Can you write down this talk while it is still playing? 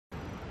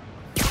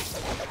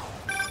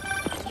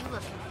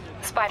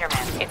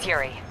Spider-Man, it's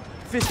Yuri.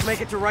 Fisk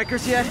make it to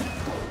Rikers yet?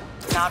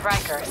 Not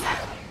Rikers.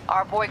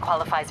 Our boy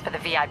qualifies for the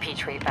VIP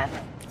treatment.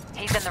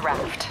 He's in the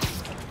raft.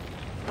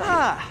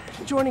 Ah,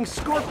 joining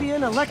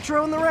Scorpion,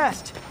 Electro, and the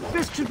rest.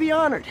 Fisk should be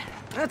honored.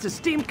 That's a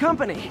steamed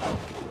company.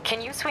 Can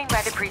you swing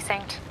by the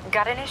precinct?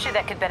 Got an issue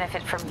that could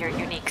benefit from your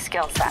unique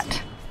skill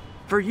set.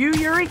 For you,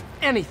 Yuri,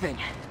 anything.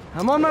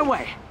 I'm on my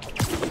way.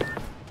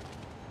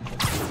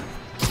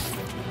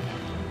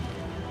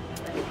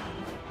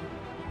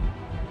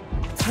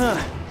 Huh.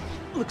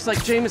 Looks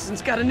like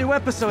Jameson's got a new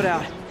episode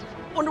out.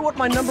 Wonder what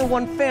my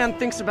 #1 fan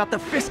thinks about the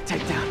Fisk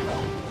takedown.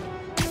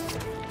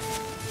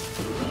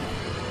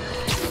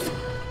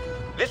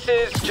 This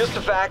is Just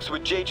the Facts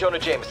with J. Jonah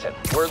Jameson,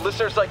 where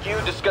listeners like you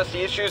discuss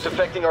the issues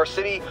affecting our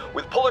city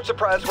with Pulitzer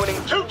Prize-winning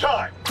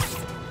two-time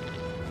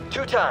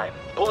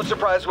Pulitzer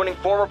Prize-winning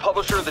former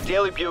publisher of the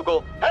Daily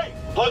Bugle. Hey,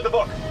 plug the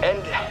book.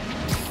 And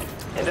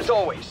as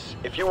always,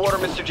 if you order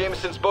Mr.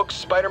 Jameson's book,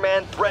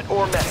 Spider-Man, Threat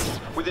or Menace,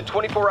 within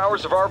 24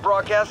 hours of our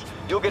broadcast,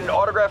 you'll get an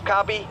autographed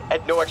copy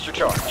at no extra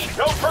charge.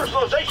 No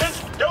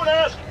personalizations, don't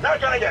ask,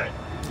 not gonna get it.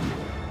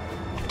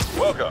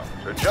 Welcome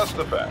to Just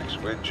the Facts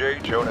with J.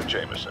 Jonah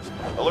Jameson,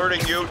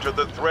 alerting you to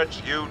the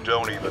threats you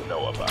don't even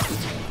know about.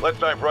 Let's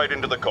dive right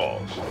into the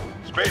calls.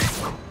 Speak.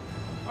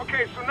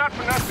 Okay, so not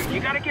for nothing, you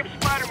gotta give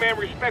Spider-Man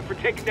respect for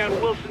taking down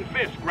Wilson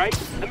Fisk, right?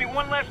 I mean,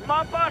 one less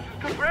mob boss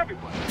is good for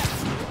everybody.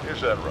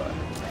 Is that right?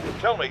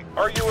 Tell me,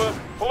 are you a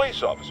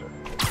police officer?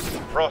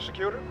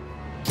 Prosecutor?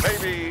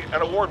 Maybe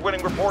an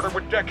award-winning reporter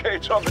with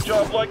decades on the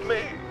job like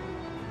me?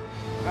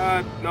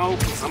 No,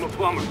 I'm a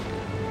plumber.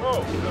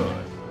 Oh,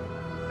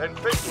 good. Then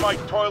fix my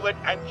toilet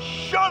and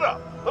shut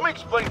up! Let me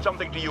explain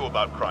something to you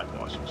about crime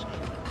bosses.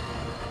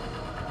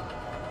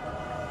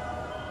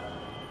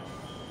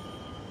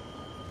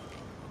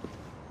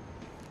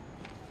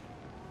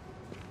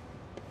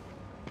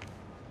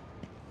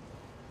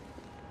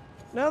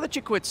 Now that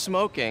you quit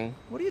smoking,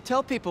 what do you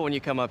tell people when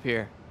you come up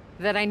here?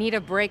 That I need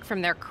a break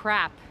from their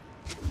crap.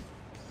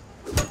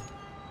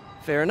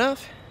 Fair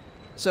enough.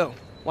 So,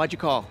 why'd you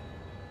call?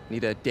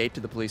 Need a date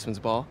to the policeman's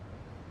ball?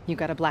 You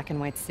got a black and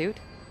white suit?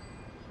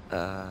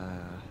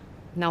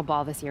 No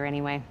ball this year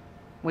anyway.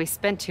 We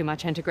spent too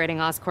much integrating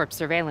Oscorp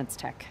surveillance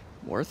tech.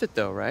 Worth it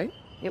though, right?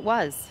 It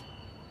was.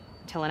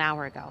 Till an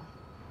hour ago.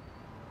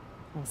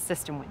 The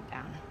system went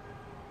down.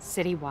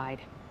 Citywide.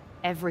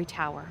 Every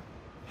tower.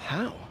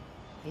 How?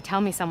 They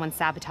tell me someone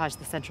sabotaged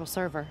the central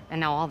server,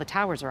 and now all the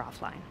towers are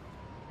offline.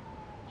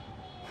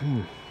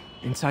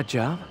 Inside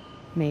job?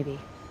 Maybe.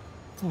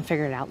 We'll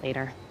figure it out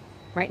later.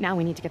 Right now,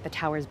 we need to get the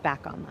towers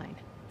back online.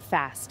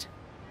 Fast.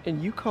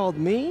 And you called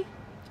me?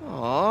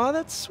 Aw,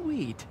 that's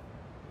sweet.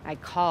 I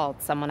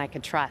called someone I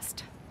could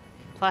trust.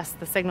 Plus,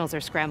 the signals are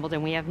scrambled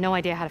and we have no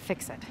idea how to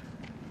fix it.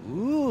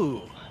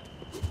 Ooh.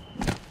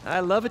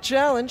 I love a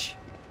challenge.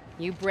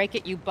 You break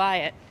it, you buy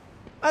it.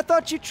 I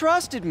thought you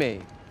trusted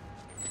me.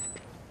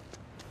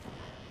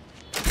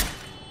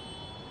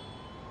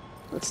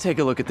 Let's take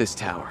a look at this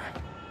tower.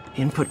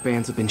 Input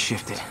bands have been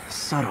shifted.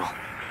 Subtle.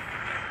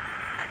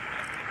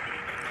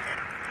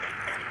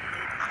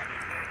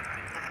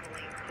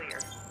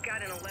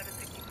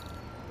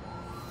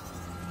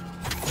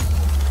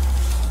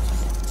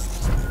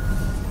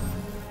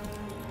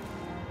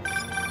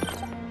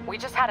 We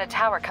just had a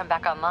tower come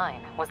back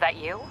online. Was that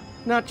you?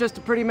 Not just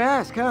a pretty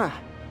mask, huh?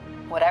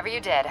 Whatever you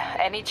did,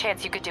 any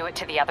chance you could do it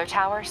to the other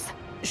towers?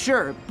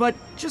 Sure, but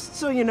just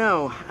so you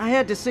know, I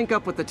had to sync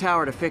up with the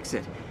tower to fix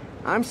it.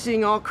 I'm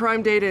seeing all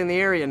crime data in the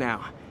area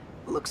now.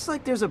 Looks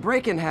like there's a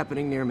break-in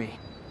happening near me.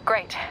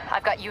 Great.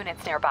 I've got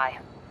units nearby.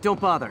 Don't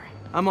bother.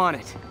 I'm on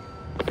it.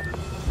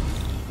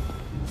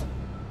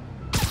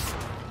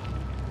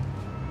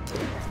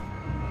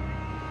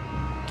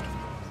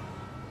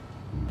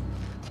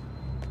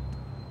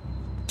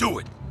 Do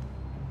it!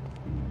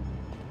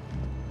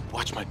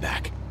 Watch my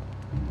back.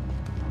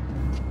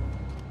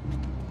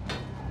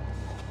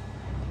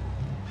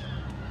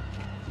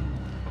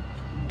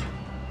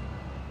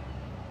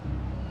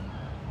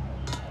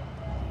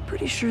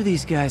 Pretty sure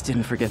these guys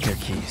didn't forget their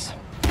keys.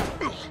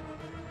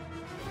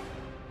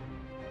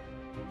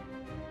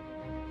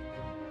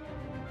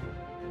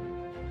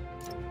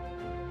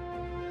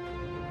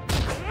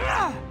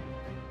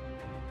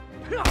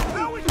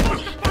 How are we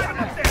supposed to fight him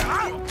up there,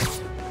 huh?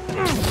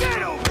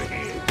 Get over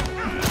here!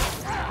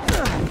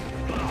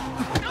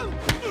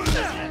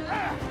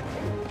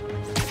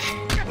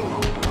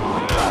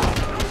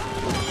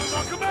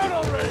 Knock him out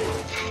already!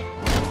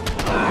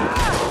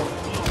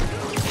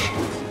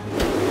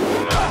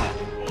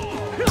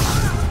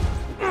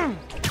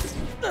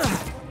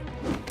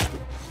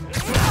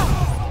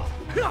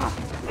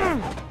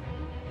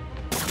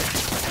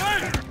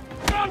 Hey!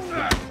 Stop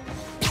that!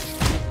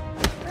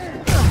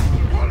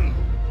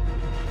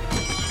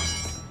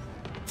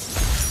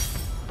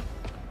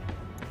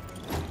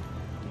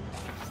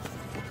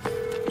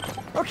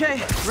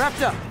 Okay,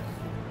 wrapped up.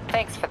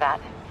 Thanks for that.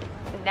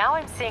 Now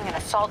I'm seeing an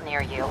assault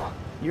near you.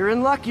 You're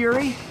in luck,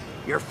 Yuri.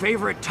 Your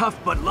favorite tough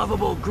but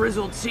lovable,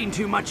 grizzled,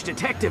 seen-too-much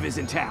detective is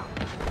in town.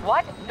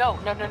 What? No.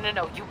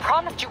 You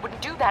promised you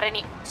wouldn't do that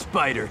any—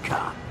 Spider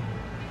Cop.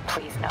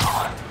 Please, no.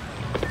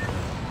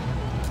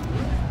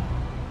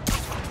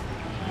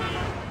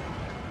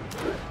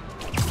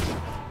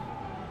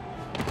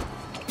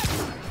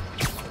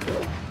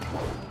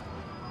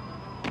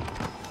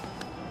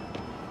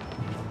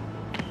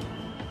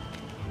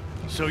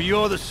 So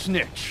you're the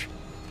snitch.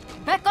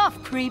 Back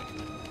off, creep.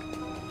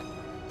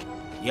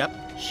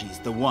 Yep, she's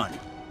the one.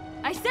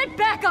 I said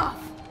back off!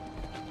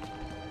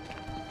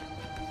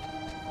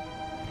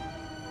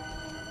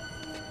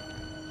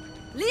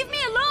 Leave me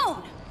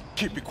alone!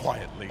 Keep it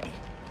quiet, lady.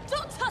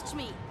 Don't touch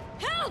me!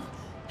 Help!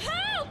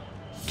 Help!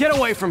 Get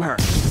away from her!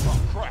 Oh,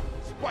 crap.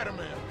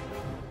 Spider-Man.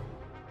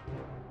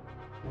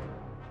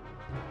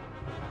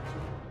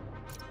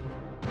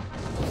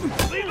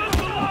 Leave us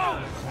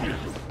alone!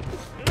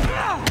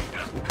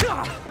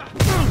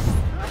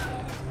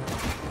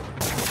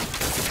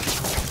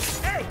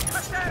 Hey,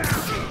 cut that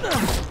out!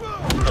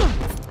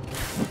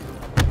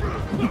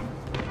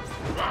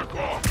 Back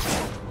off.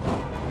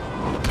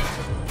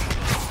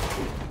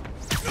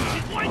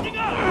 He's winding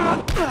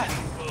up!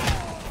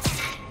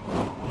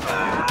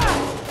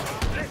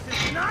 This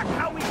is not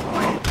how we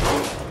play!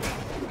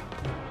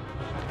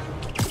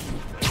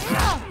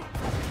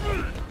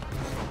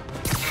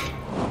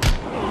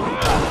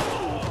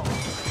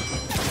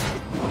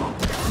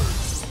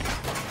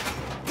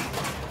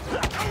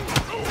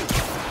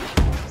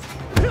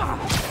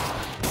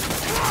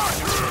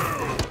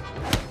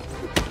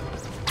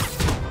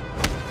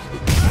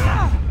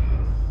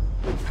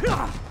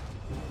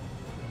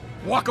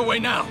 Walk away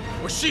now,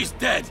 or she's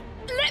dead.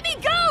 Let me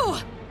go!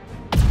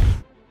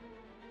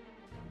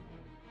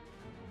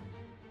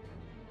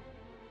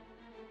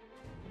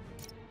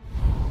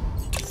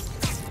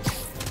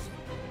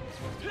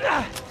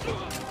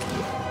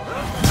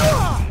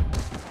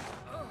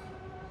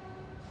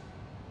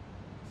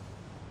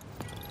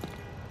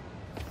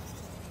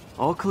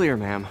 All clear,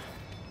 ma'am.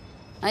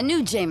 I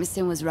knew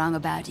Jameson was wrong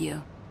about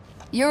you.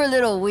 You're a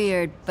little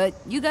weird, but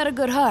you got a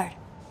good heart.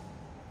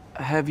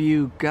 Have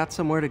you got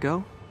somewhere to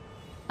go?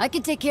 I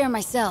can take care of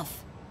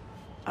myself.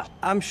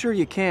 I'm sure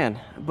you can,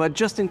 but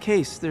just in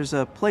case, there's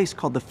a place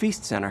called the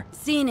Feast Center.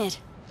 Seen it.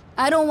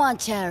 I don't want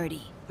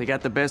charity. They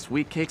got the best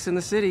wheat cakes in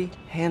the city,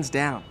 hands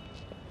down.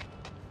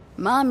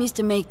 Mom used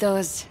to make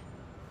those.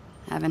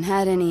 Haven't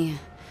had any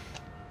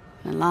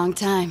in a long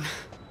time.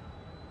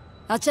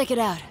 I'll check it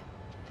out.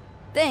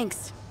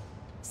 Thanks,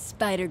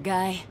 Spider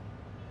Guy.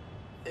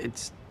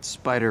 It's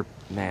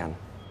Spider-Man.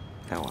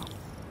 Oh well.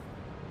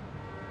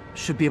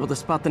 Should be able to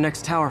spot the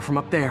next tower from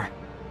up there.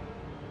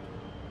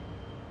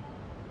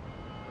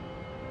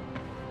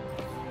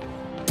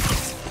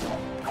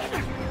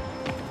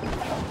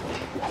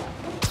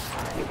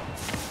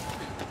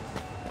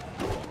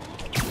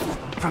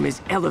 From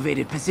his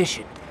elevated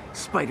position,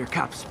 Spider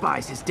Cop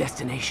spies his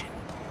destination.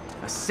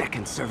 A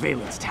second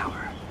surveillance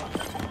tower.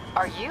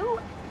 Are you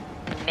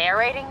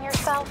narrating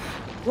yourself?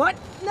 What?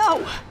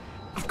 No!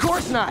 Of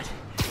course not!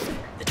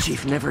 The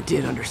Chief never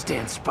did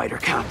understand Spider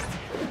Cop.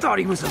 Thought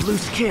he was a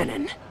loose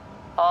cannon.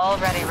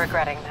 Already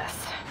regretting this.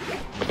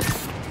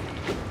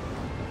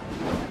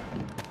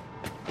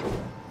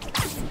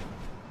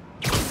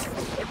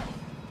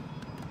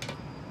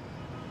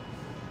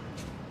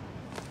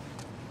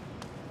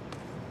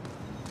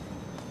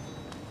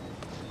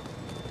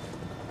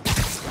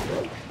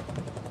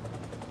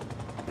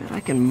 Bet I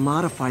can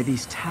modify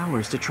these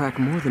towers to track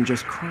more than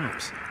just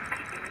crimes.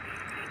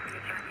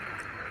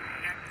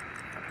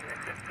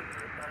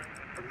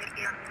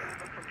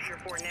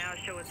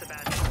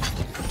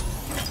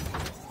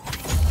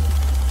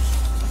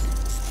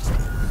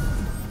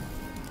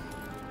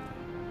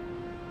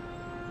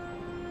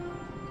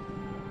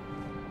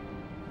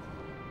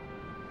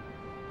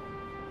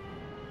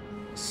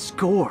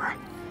 Score.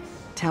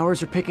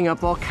 Towers are picking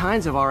up all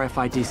kinds of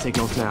RFID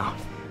signals now,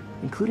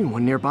 including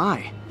one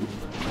nearby.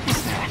 What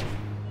is that?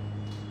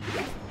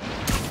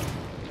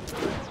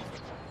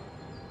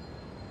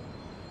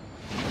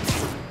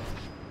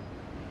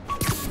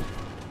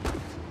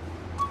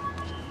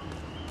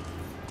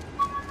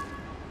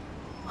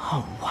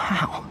 Oh,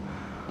 wow.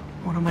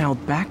 One of my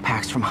old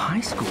backpacks from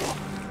high school.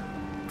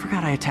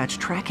 Forgot I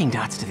attached tracking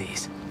dots to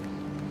these.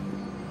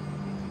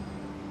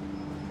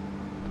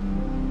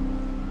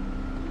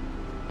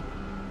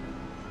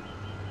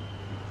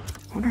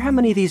 Wonder how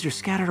many of these are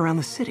scattered around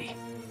the city.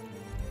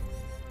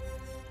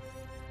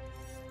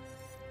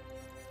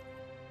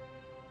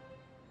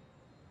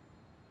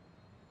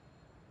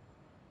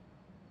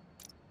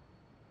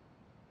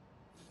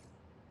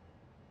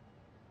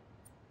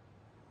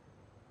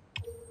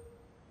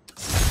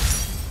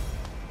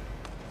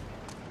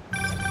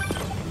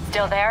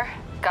 Still there?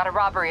 Got a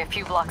robbery a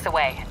few blocks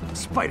away.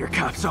 Spider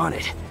Cop's on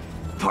it.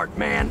 Part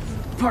man,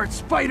 part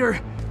spider,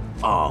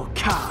 all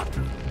cop.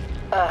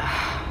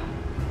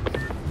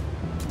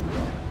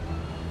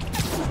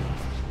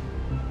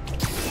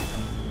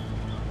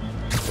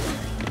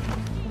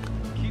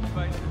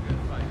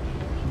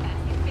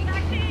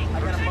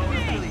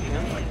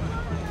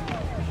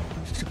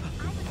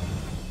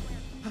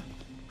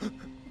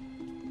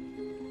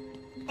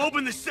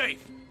 Open the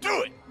safe.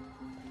 Do it.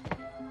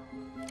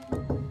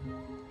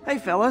 Hey,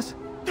 fellas.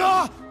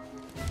 Ah!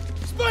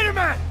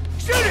 Spider-Man!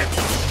 Shoot him!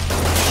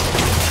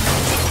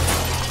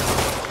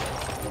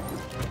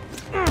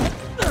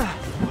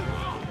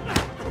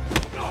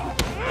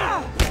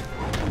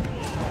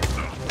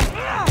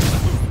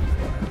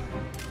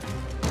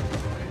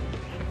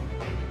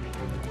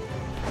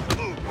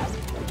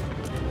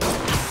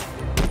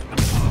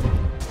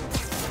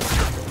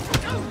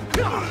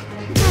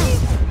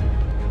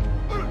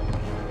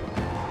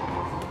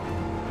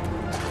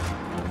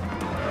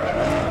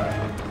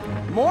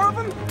 More of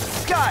them?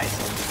 Guys,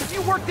 if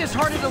you worked this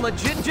hard at a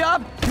legit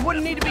job, you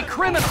wouldn't need to be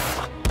criminals.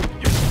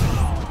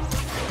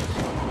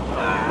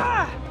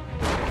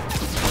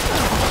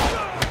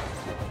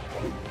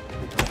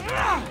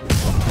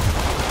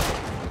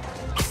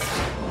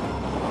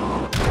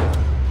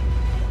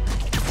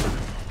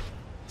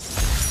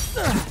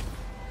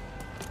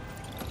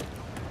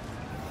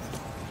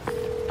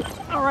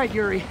 All right,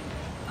 Yuri.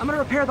 I'm gonna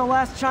repair the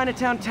last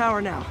Chinatown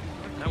tower now.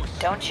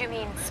 Don't you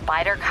mean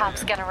Spider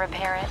Cop's gonna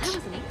repair it?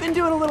 Been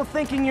doing a little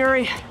thinking,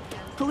 Yuri.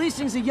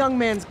 Policing's a young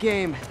man's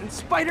game, and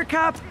Spider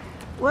Cop,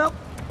 well,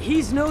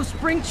 he's no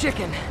spring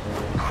chicken.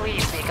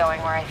 Please be going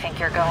where I think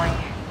you're going.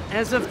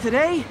 As of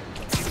today,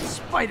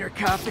 Spider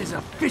Cop is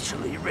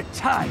officially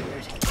retired.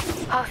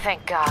 Oh,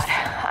 thank God.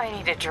 I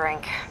need a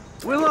drink.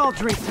 We'll all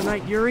drink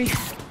tonight, Yuri.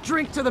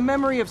 Drink to the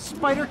memory of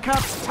Spider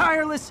Cop's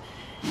tireless...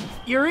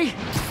 Yuri?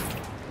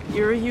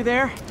 Yuri, you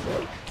there?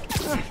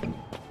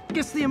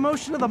 Guess the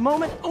emotion of the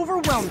moment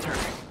overwhelmed her.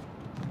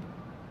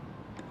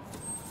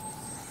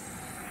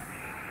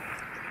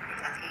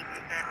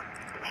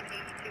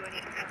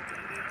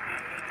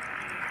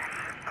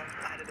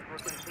 Outside of the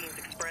Brooklyn-Queens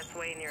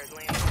Expressway near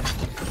Atlanta.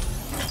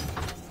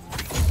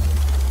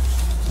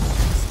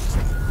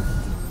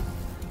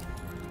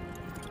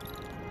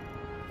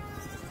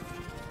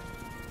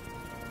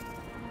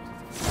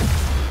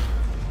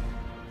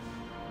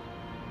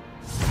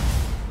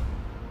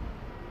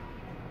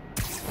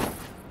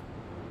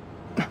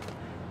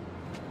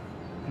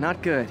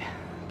 Not good.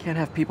 Can't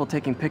have people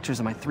taking pictures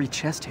of my 3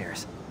 chest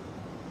hairs.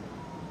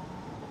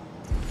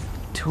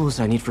 Tools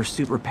I need for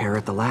suit repair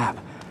at the lab.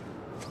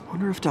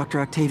 Wonder if Dr.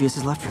 Octavius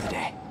is left for the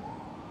day.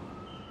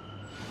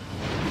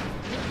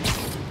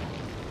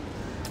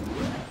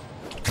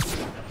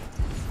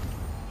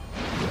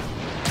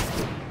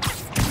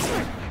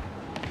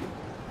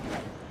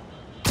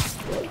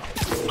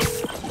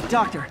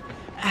 Doctor,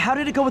 how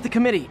did it go with the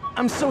committee?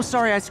 I'm so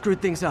sorry I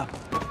screwed things up.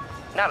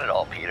 Not at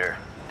all, Peter.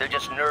 They're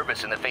just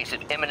nervous in the face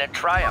of imminent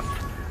triumph.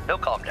 They'll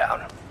calm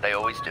down. They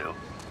always do.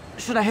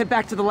 Should I head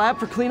back to the lab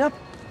for cleanup?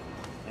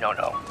 No.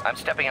 I'm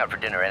stepping out for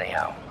dinner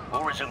anyhow.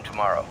 We'll resume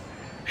tomorrow.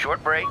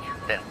 Short break,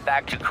 then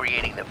back to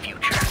creating the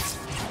future.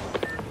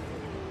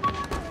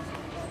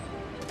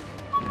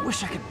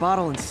 Wish I could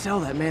bottle and sell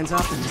that man's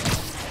optimism.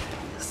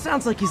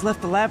 Sounds like he's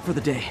left the lab for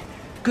the day.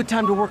 Good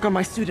time to work on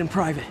my suit in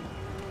private.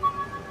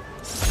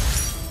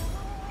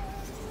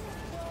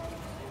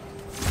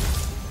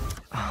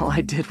 All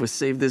I did was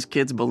save this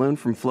kid's balloon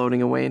from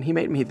floating away, and he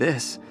made me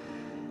this.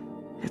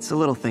 It's the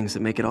little things that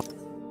make it all...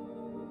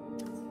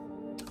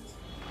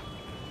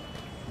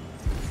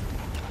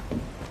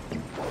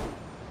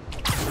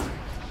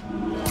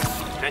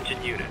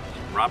 Attention units.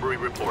 Robbery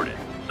reported.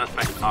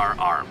 Suspects are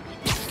armed.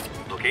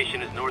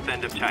 Location is north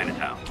end of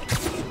Chinatown.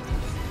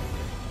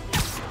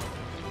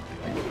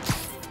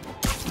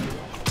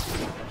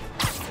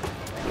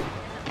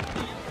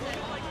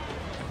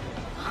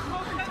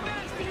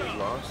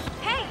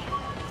 Hey!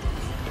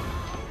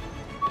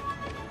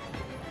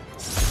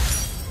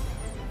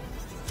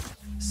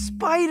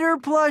 Spider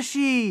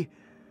plushie!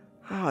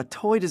 Oh, a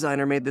toy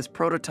designer made this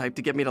prototype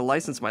to get me to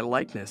license my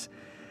likeness.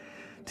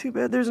 Too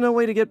bad there's no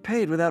way to get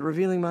paid without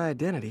revealing my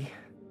identity.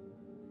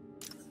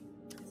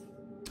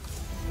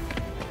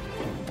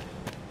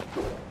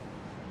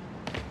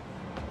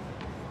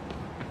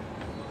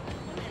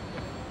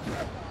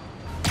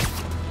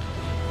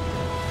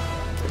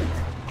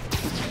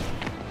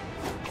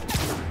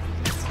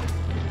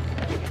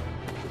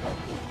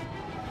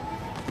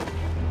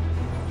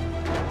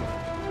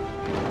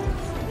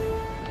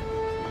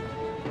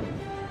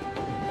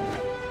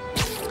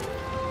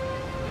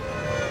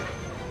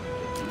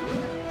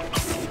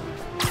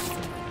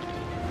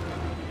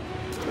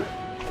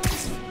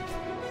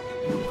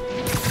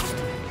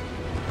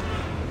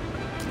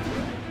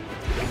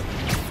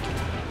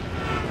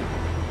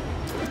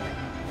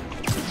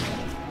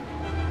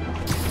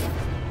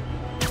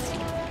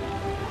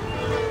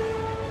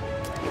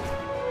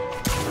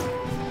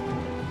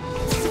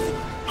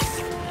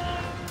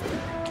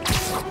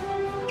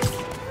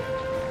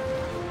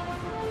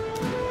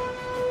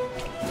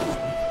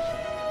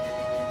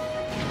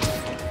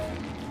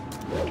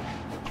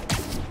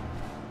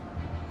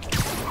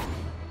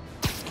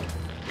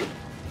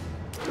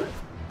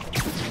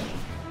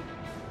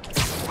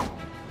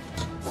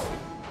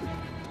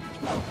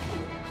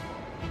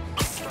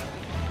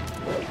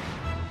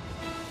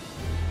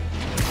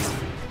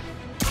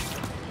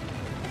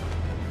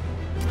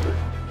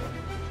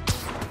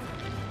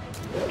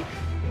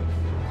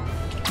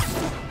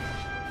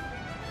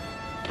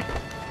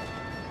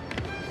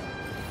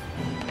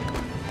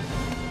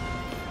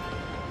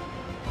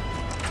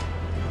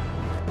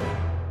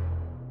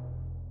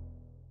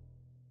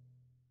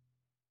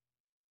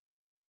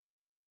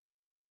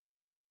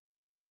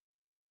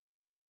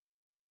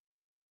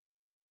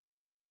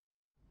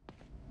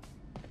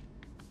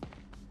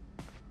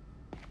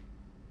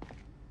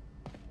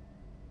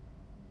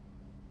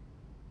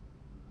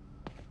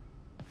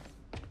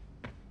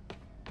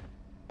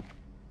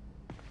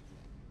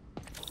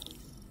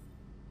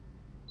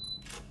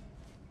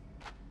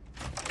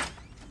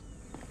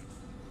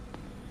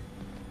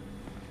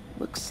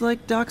 Looks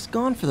like Doc's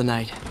gone for the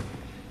night.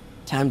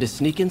 Time to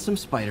sneak in some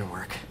spider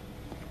work.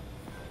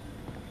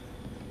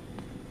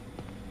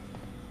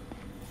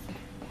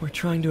 We're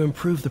trying to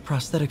improve the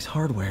prosthetics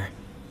hardware.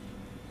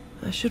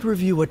 I should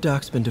review what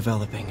Doc's been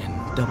developing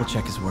and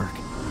double-check his work.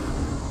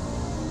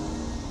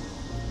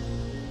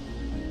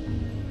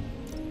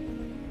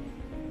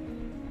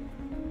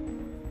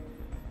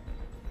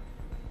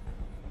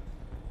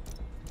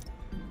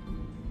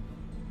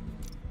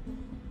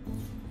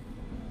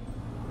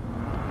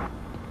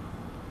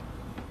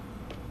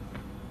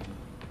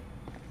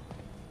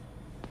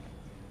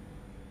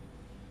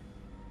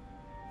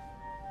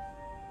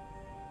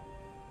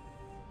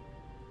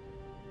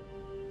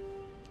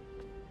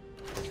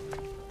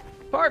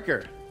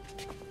 Parker!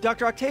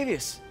 Dr.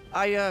 Octavius,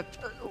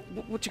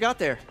 what you got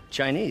there?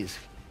 Chinese.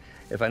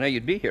 If I know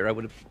you'd be here, I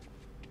would have...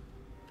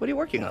 What are you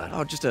working on?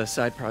 Oh, just a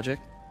side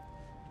project.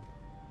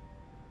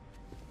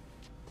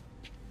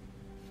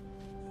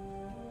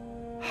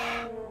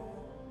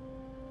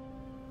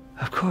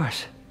 Of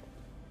course.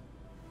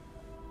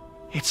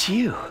 It's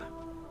you.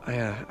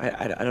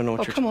 I don't know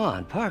what you're... Oh, come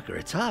on, Parker,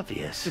 it's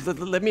obvious.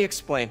 Let me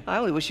explain. I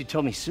only wish you'd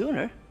told me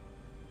sooner.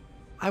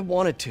 I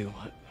wanted to,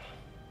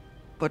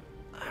 but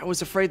I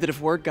was afraid that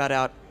if word got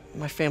out,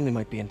 my family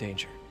might be in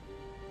danger.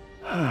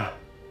 Huh.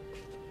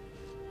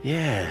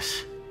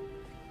 Yes.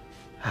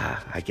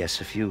 I guess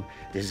if you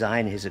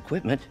design his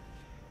equipment,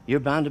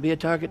 you're bound to be a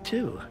target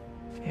too.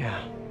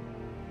 Yeah.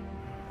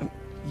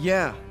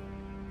 Yeah.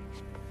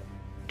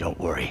 Don't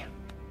worry.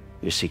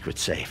 Your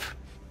secret's safe.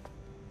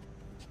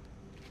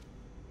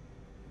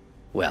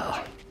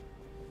 Well,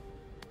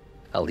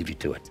 I'll leave you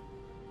to it.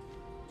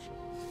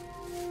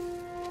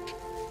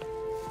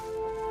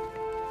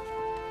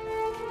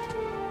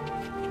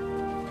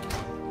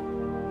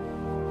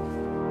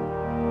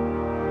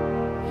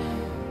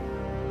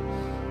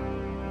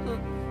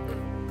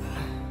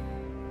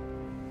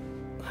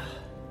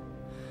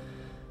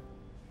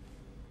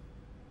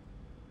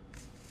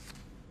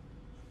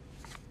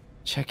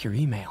 Check your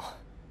email.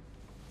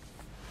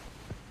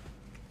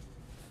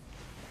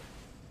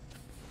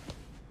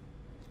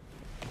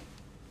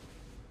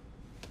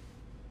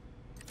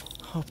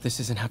 Hope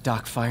this isn't how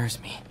Doc fires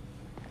me.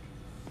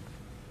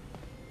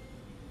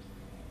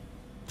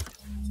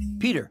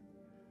 Peter,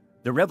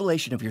 the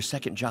revelation of your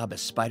second job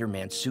as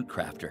Spider-Man suit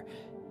crafter,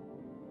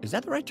 is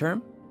that the right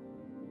term?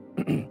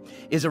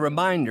 Is a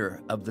reminder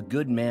of the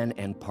good man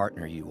and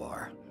partner you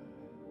are.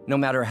 No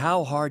matter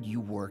how hard you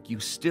work,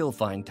 you still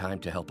find time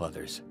to help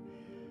others.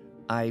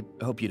 I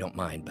hope you don't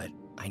mind, but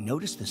I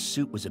noticed the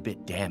suit was a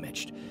bit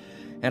damaged,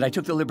 and I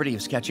took the liberty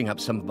of sketching up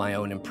some of my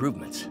own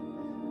improvements.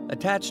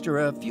 Attached are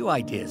a few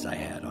ideas I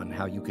had on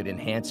how you could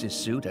enhance his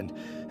suit and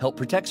help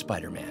protect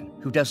Spider-Man,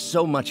 who does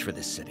so much for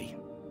this city.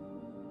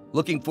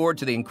 Looking forward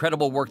to the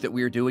incredible work that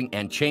we are doing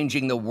and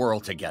changing the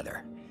world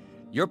together.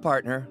 Your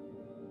partner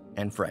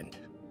and friend,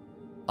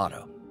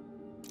 Otto.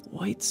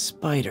 White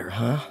spider,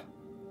 huh?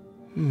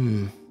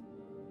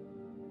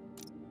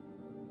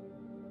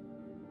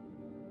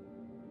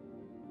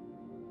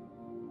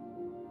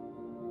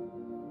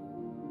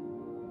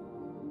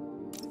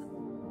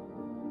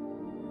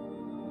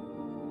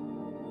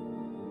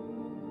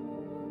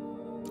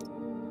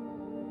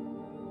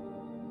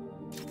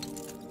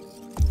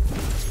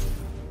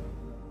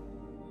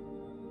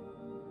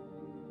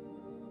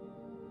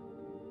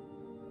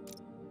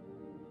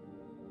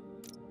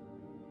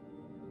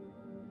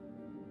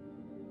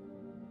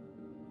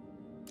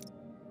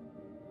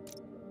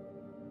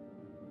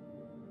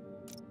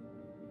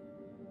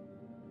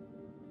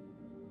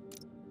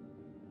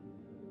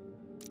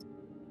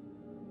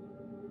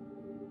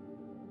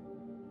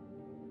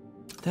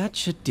 That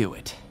should do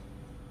it.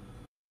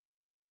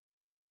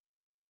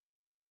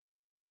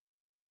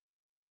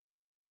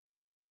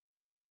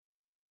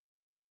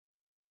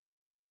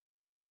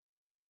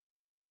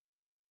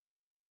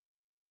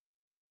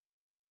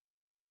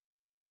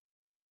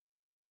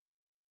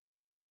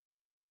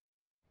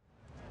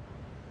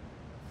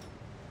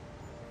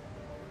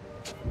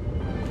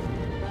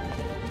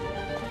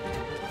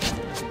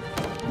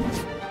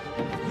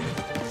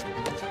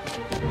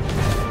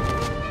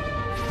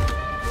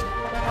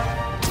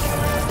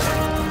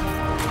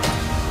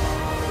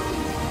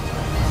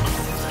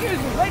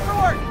 Late for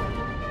work!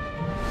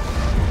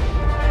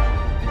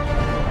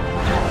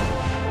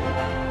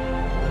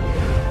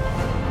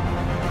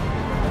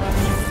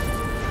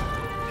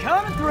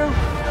 Coming through!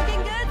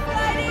 Looking good,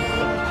 Spidey!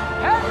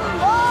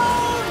 Hello,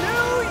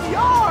 New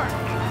York!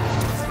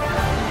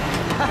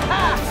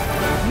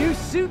 Haha! New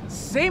suit,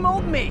 same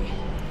old me.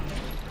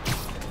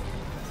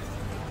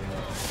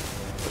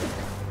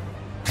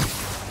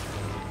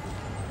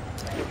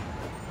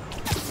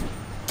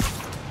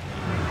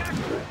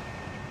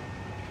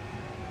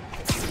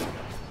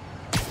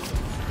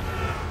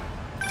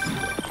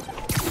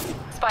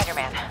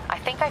 Spider-Man, I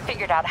think I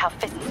figured out how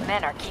Fist's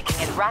men are keeping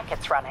his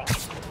rackets running.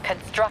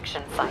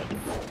 Construction sites.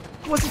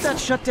 Wasn't that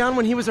shut down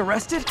when he was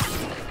arrested?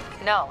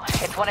 No,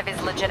 it's one of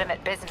his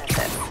legitimate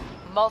businesses.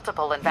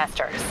 Multiple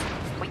investors.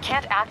 We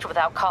can't act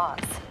without cause.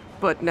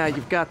 But now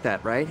you've got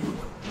that, right?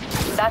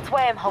 That's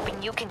why I'm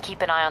hoping you can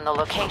keep an eye on the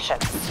location.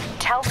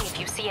 Tell me if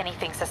you see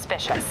anything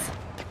suspicious.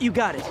 You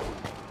got it.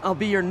 I'll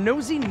be your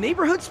nosy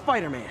neighborhood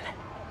Spider-Man.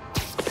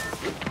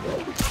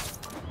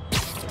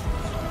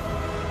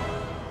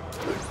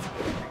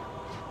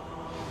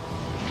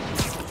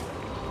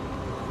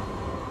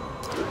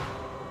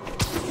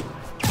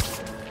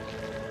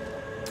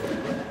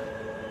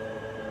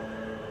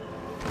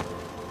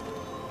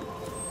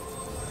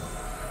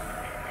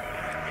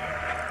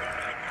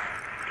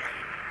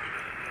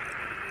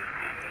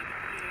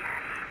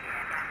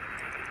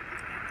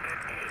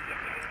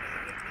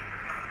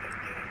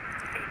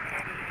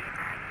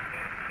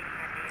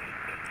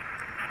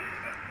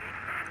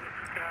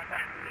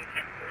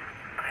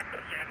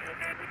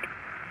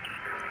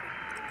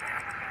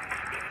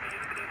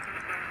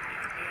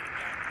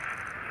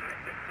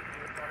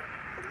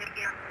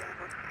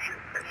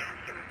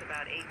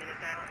 About 8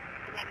 minutes out.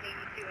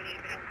 1182 and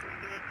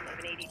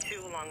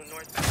 1182 along the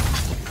north.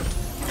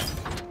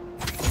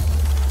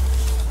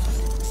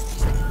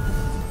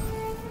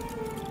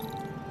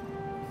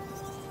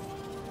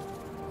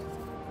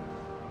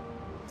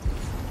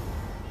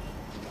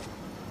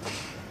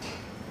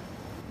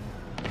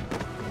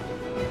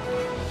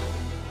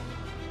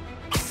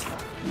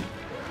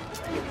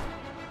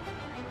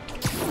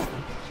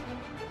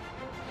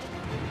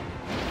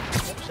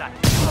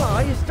 Oh,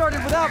 you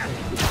started without me.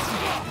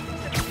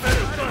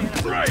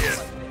 Try it!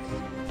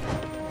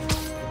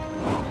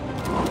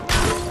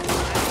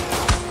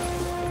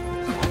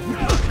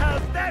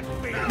 How's that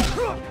feel?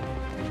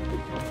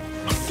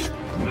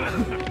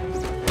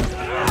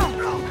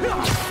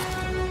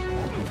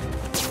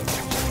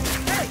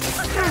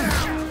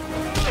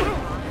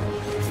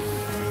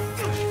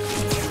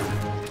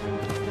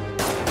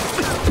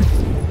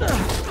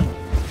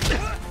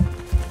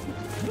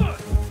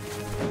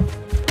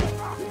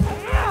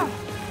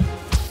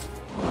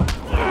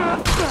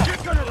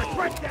 You're gonna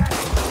regret that!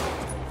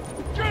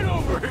 Get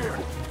over here!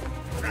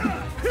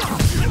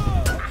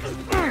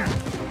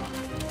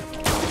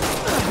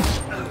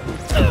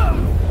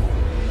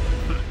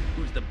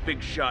 Who's the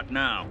big shot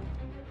now?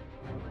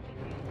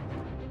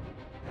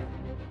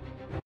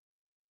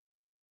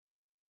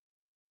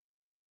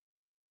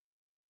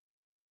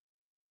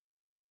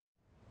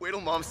 Wait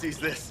till Mom sees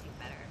this.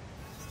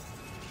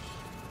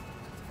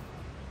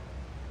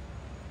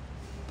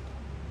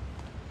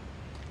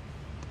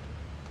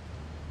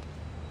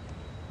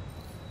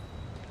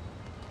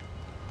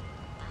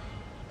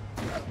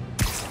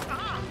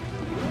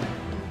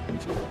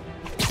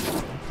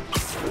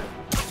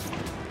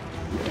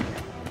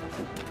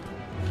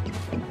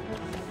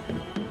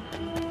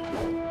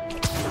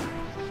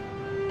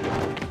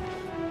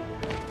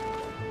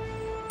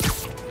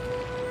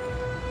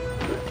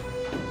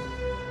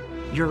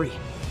 Yuri,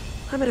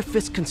 I'm at a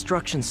Fisk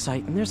construction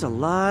site, and there's a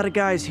lot of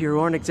guys here who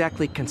aren't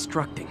exactly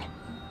constructing.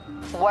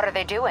 What are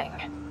they doing?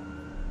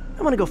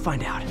 I'm gonna go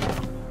find out.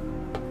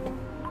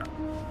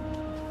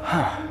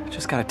 Huh,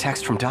 just got a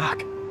text from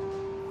Doc.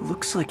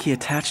 Looks like he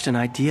attached an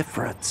idea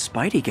for a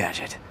Spidey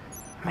gadget.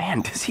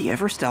 Man, does he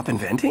ever stop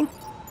inventing?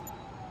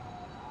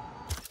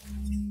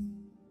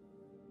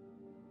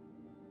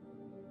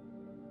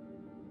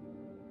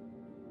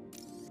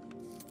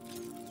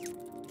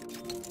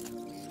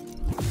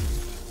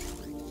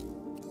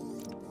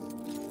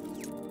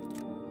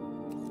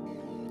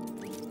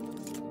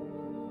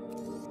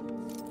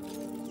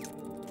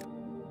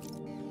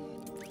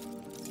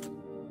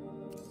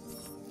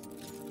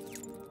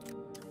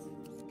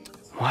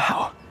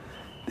 Wow,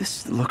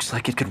 this looks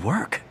like it could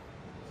work.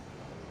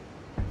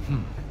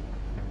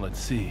 Let's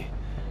see.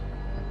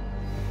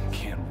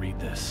 Can't read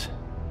this.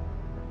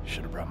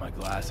 Should have brought my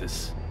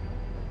glasses.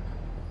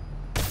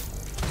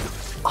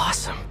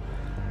 Awesome.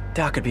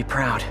 Doc would be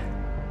proud.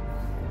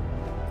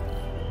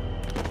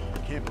 I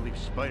can't believe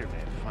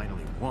Spider-Man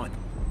finally won.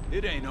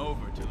 It ain't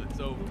over till it's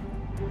over.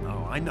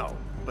 Oh, I know.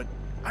 But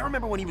I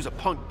remember when he was a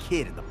punk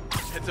kid in the...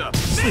 Heads up.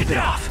 Sleep it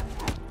off.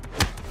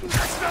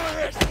 Some of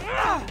this!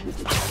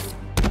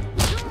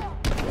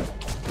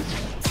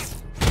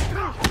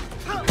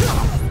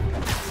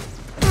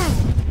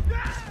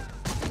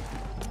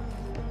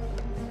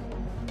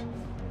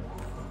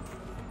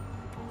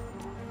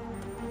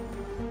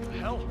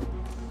 Hell?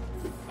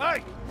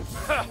 Hey!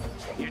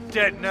 You're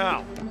dead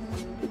now.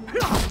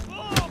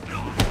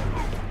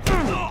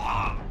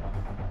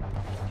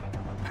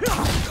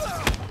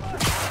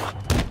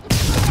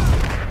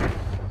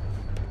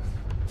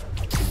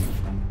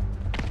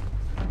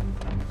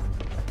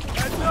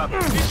 Heads up!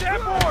 He's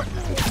airborne!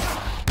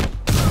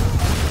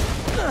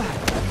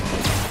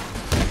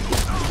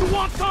 You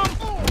want some?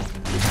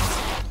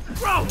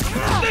 Bro!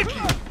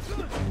 Nicky!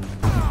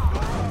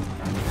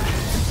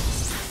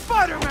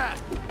 Spider-Man!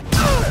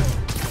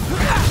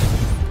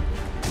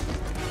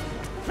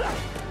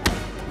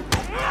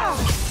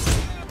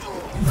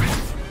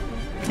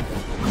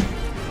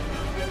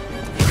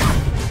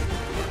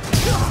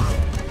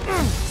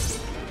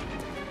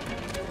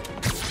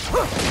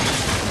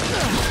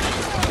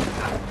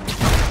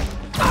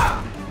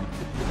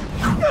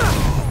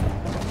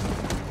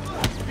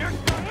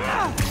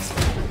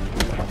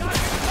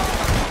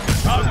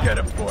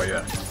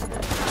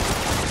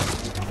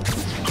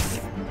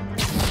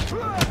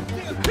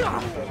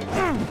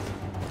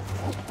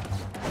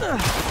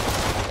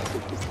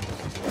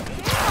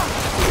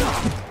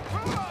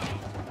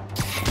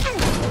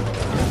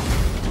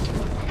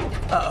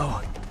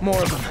 Uh-oh,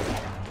 more of them.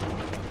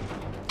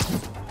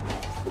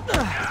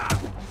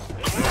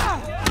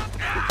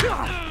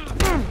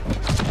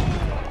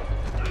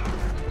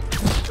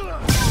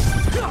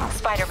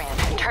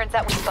 Spider-Man, turns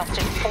out we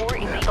busted 4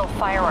 illegal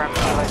firearms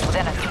dealers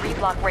within a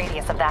 3-block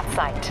radius of that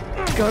site.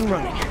 Gun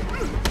running.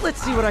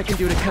 Let's see what I can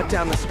do to cut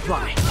down the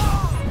supply.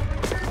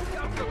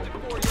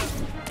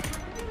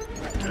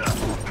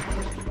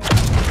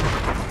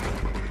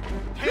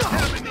 Hit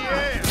him in the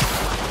air!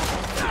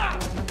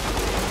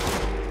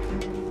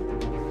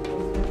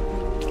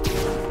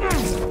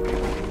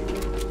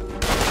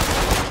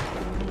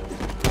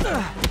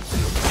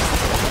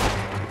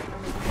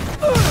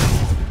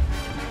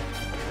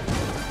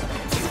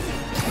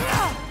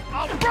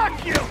 I'll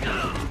rock you!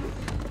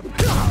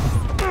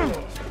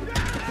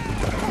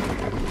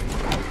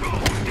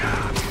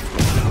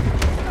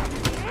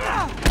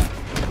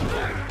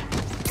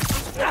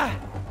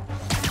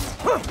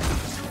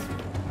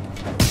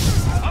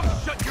 I'll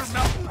shut your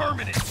mouth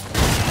permanent!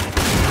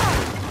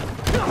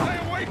 Stay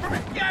away from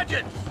his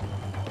gadgets!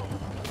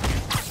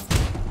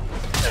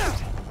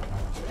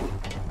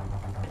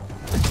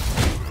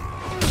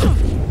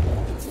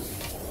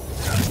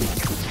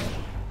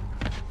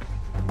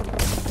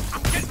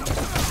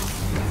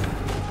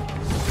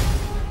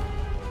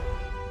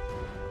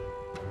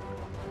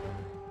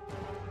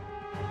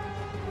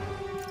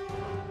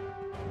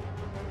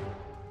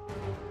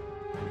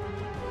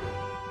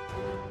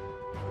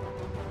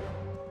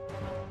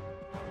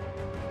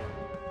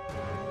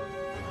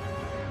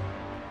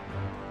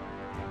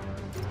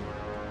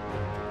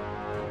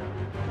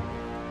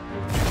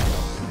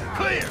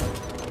 Clear!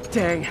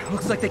 Dang,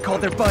 looks like they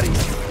called their buddies.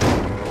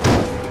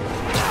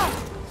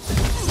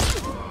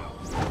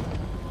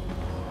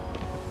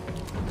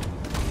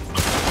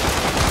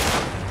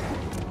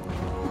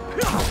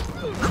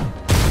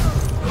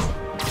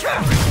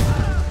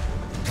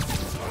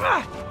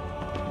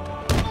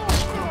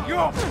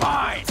 You're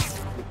fine!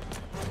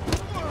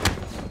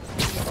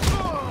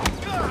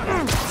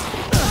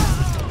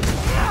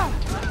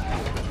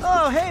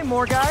 Oh, hey,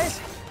 more guys.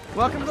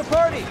 Welcome to the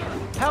party.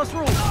 House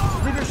rules.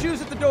 Leave your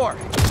shoes at the door.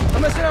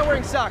 Unless you're not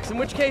wearing socks, in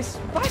which case,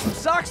 buy some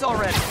socks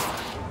already.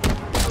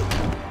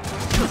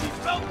 You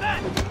felt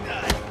that?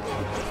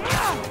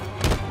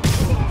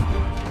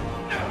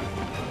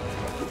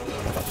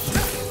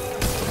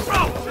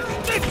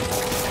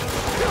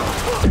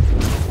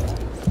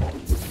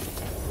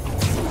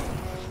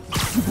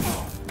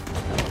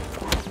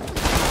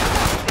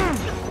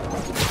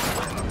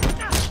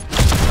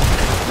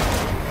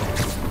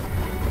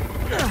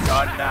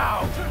 Done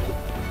now.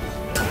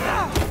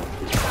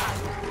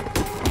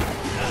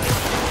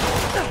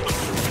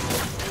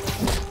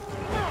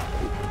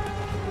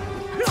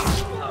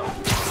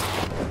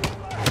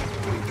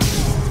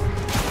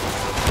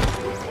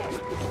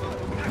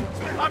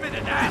 I'm in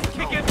an ass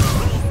kicking.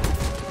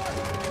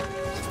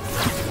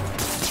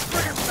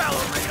 Bring it,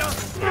 ballerina.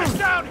 Get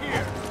down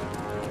here.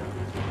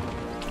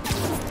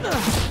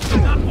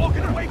 I'm not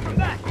walking away from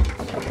that.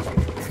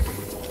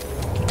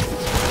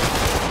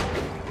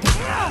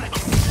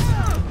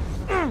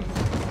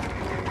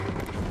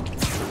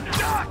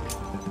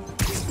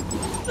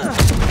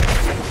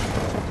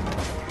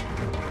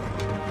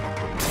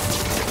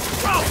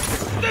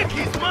 Think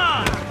he's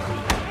mine!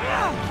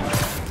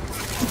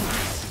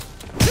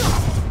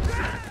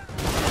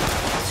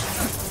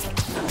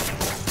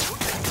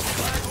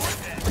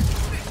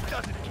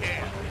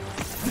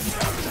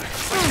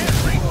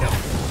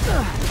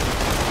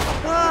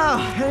 Oh,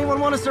 anyone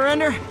want to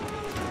surrender?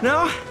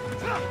 No?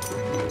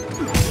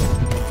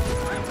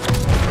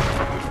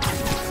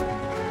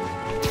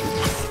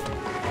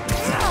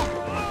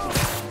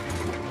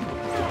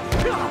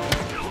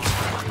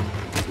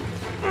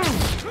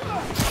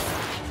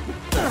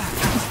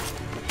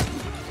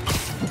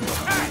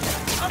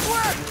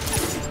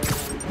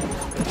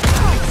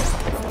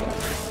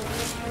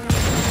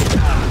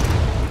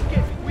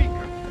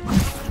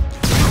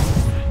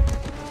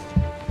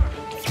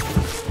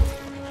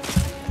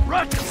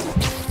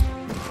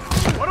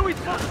 What are we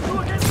supposed to do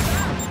against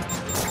that?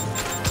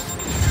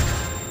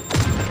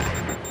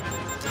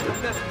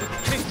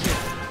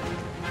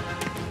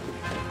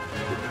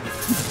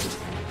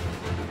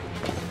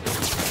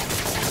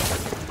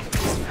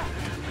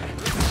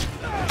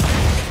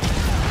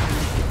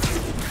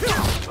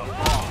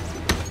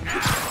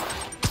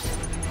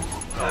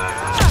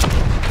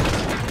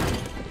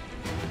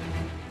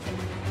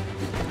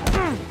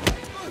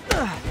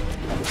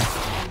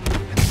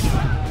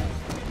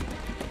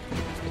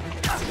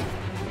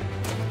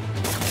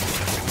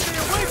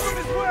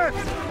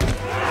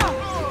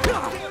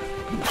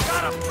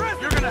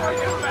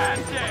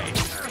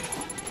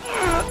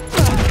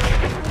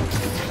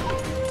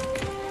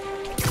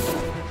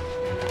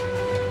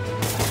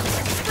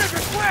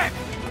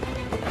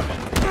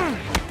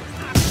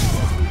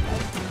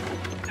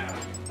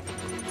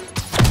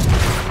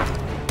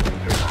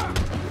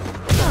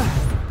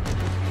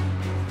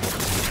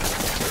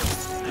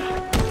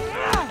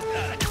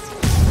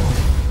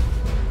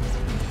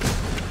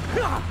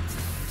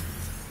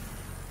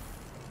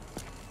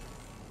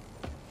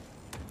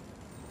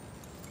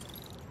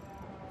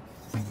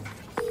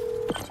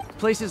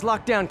 Place is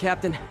locked down,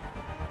 Captain.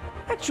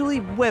 Actually,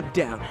 webbed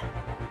down.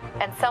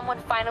 And someone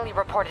finally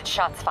reported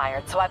shots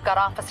fired, so I've got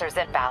officers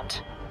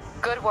inbound.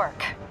 Good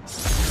work.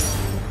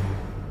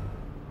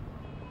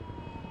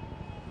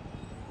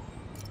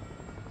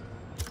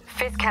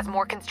 Fisk has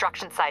more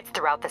construction sites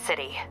throughout the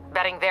city,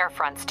 vetting their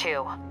fronts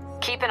too.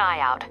 Keep an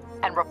eye out,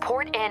 and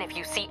report in if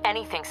you see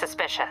anything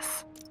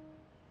suspicious.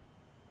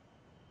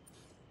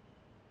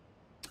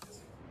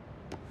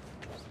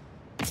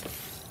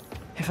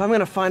 If I'm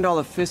gonna find all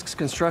of Fisk's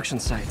construction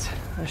sites,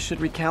 I should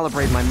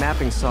recalibrate my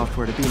mapping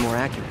software to be more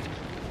accurate.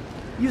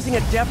 Using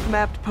a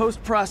depth-mapped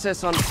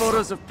post-process on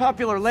photos of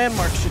popular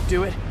landmarks should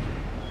do it,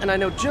 and I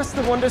know just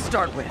the one to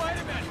start with.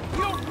 We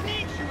don't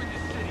need you in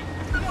this city.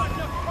 We got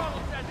enough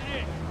problems as it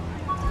is.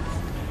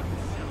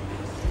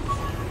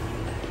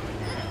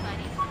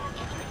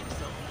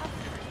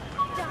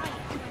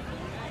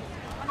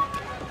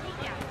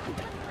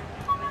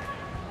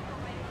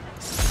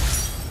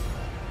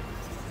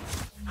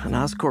 An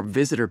Oscorp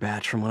visitor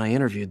badge from when I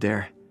interviewed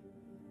there.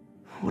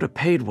 Would have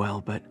paid well,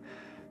 but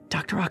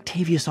Dr.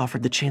 Octavius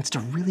offered the chance to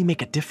really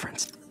make a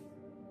difference.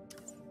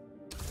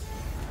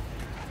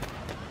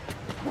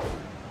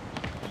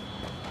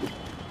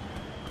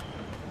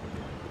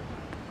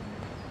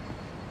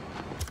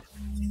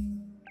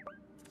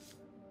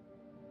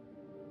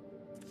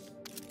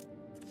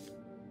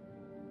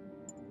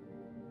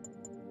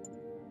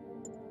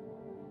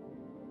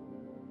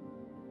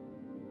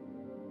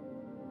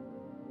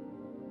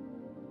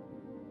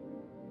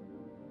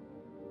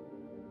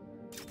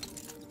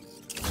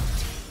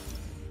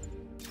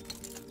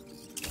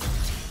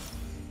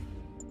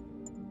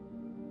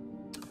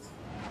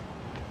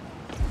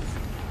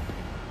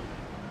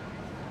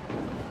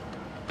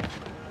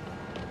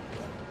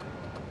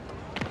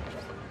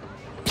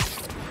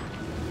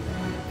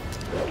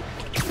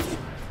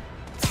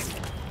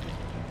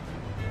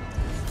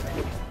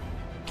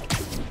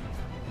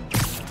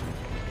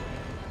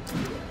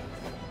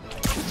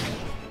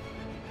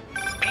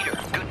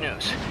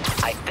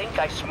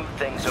 I smoothed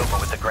things over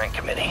with the grant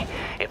committee.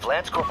 If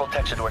Lance Corporal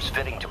Texidor's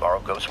fitting tomorrow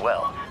goes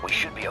well, we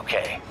should be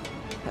okay.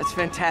 That's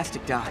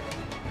fantastic, Doc.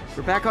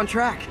 We're back on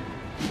track.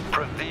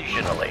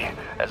 Provisionally,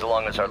 as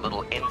long as our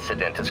little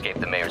incident escaped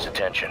the mayor's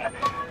attention.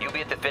 You'll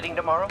be at the fitting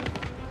tomorrow?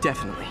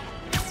 Definitely.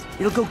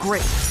 It'll go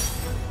great.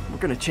 We're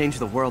gonna change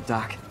the world,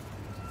 Doc.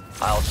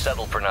 I'll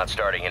settle for not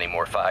starting any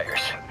more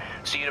fires.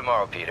 See you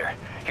tomorrow, Peter.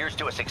 Here's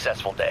to a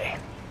successful day.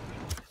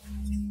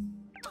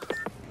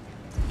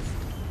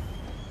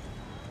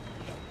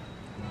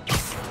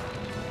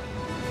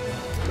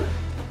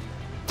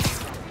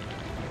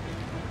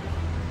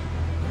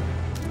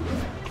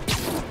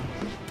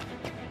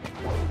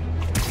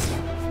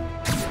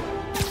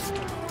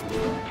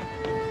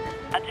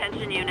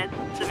 Attention units,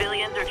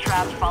 civilians are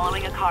trapped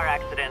following a car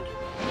accident.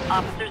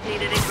 Officers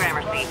needed in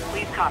Gramercy.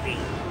 Please copy.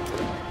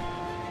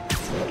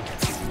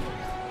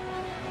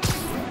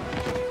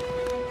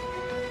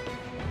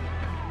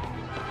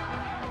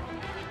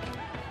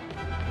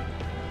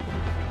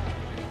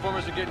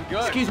 Performers are getting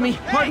good. Excuse me,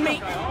 pardon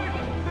me.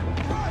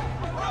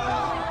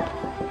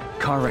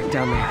 Car wreck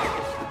down there.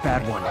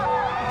 Bad one.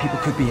 People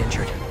could be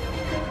injured.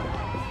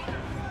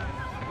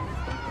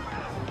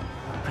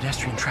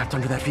 Pedestrian trapped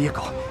under that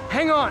vehicle.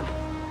 Hang on!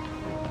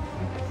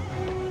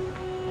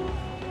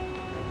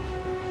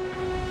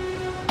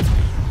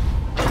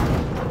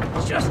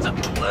 Just a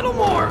little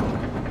more!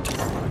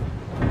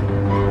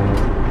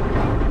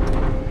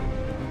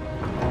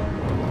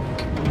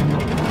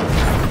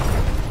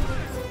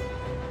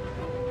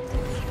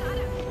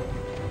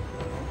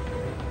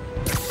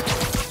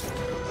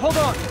 Hold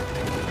on!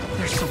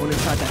 There's someone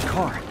inside that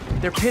car.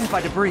 They're pinned by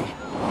debris.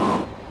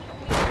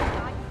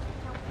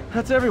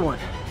 That's everyone.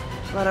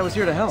 Glad I was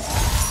here to help.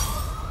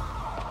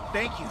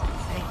 Thank you.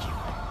 Thank you.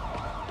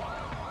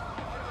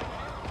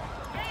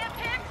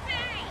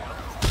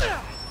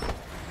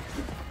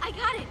 I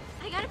got it.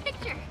 I got a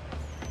picture.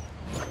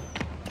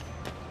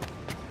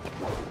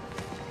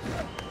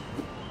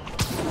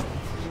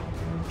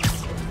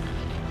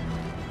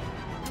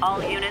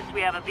 All units,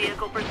 we have a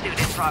vehicle pursuit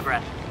in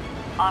progress.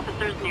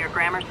 Officers near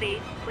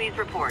Gramercy, please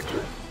report.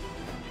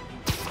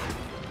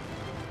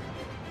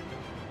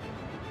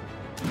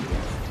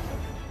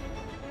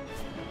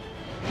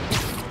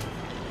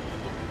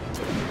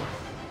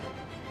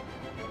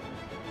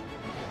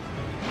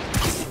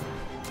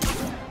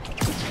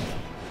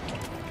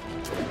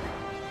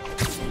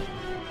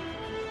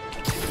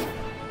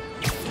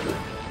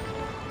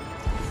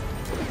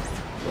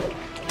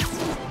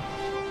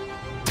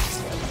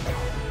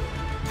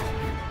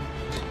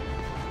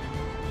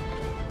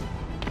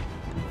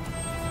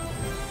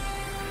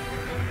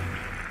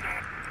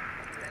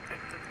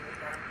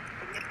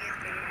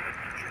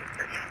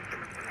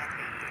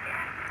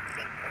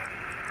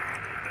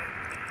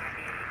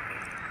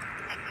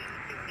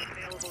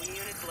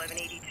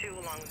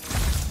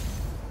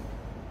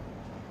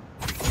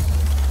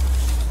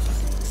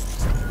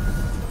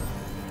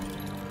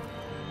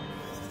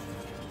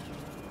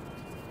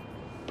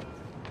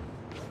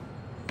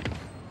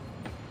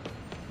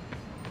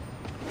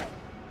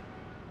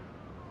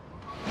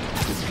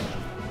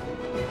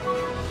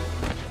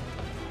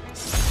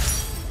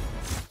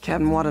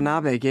 Captain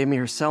Watanabe gave me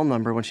her cell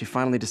number when she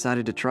finally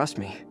decided to trust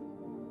me.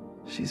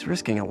 She's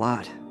risking a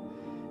lot.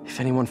 If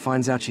anyone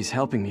finds out she's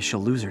helping me, she'll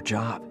lose her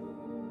job.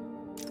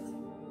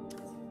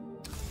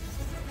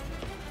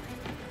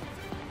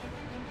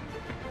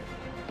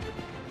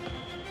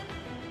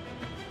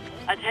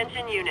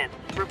 Attention units.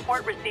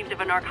 Report received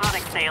of a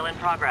narcotics sale in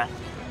progress.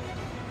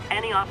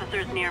 Any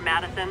officers near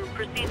Madison,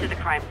 proceed to the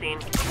crime scene.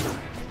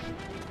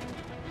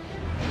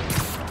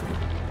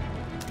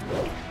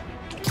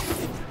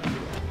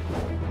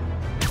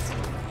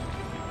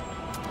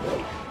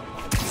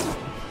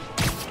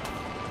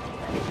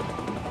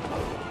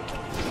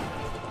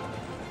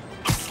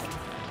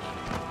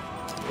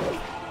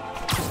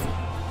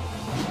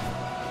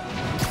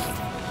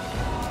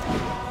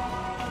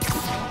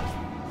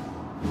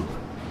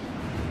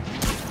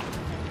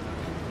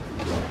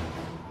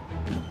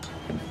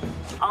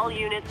 All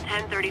units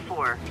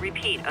 1034.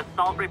 Repeat,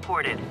 assault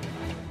reported.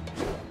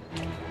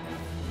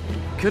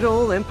 Good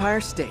old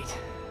Empire State.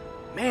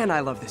 Man, I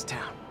love this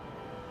town.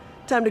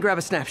 Time to grab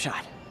a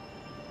snapshot.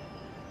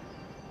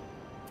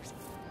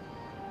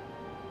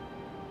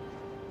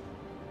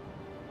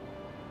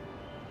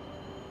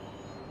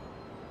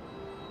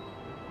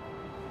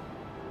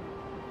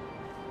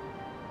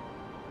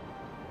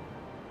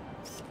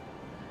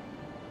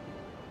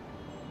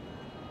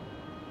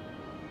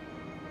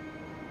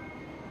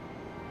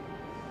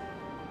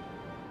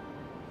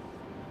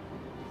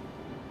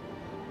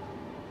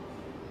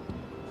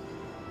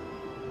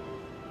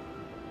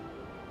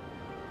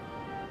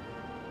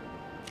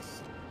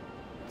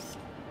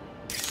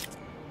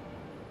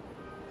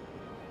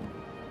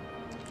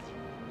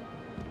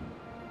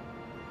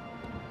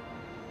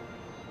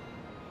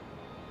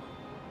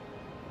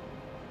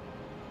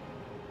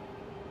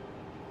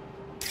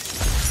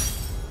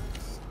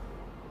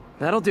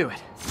 That'll do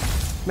it.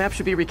 Map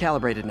should be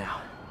recalibrated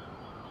now.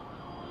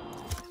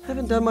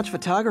 Haven't done much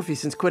photography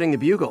since quitting the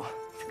Bugle.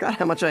 Forgot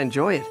how much I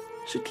enjoy it.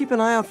 Should keep an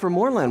eye out for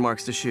more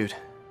landmarks to shoot.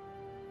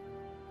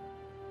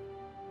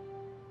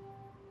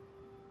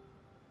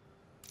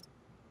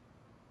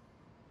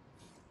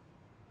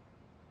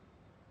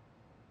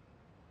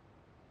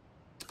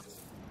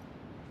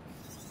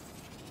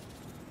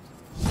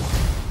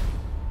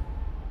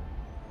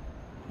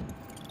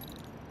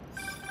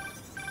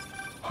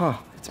 Huh,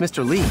 it's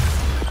Mr. Lee.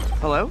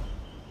 Hello?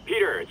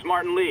 Peter, it's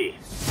Martin Lee.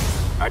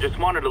 I just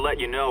wanted to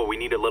let you know we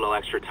need a little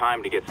extra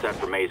time to get set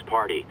for May's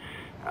party.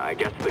 I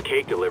guess the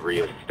cake delivery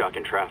is stuck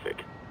in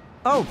traffic.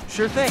 Oh,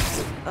 sure thing.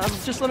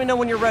 Just let me know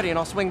when you're ready and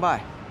I'll swing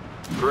by.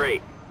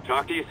 Great.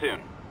 Talk to you soon.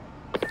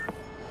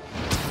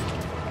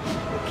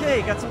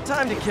 Okay, got some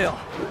time to kill.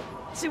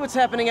 Let's see what's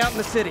happening out in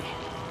the city.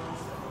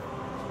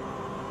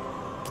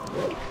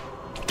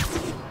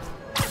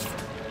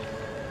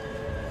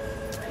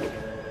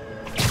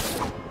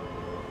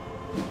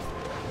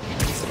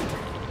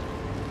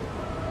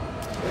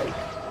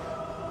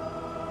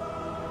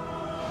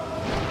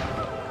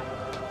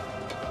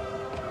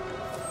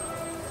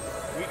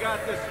 We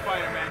got this,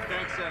 Spider-Man.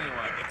 Thanks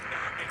anyway.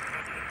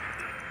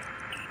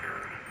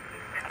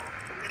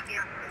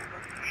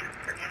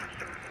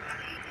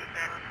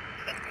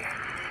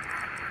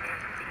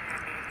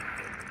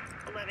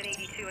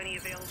 1182, any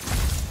available?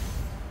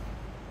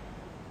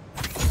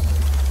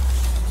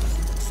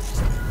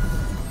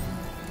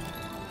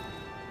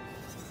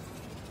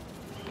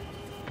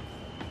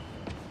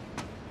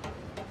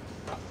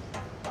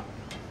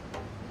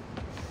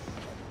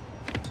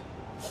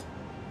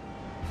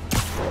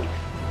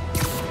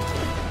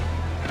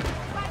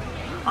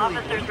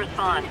 Officers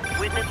respond.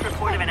 Witness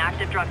report of an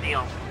active drug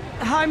deal.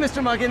 Hi,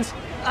 Mr. Muggins.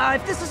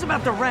 If this is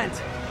about the rent...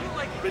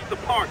 Mr.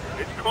 Parker,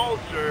 it's cold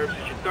serves.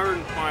 It's your third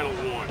and final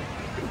warning.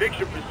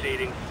 Eviction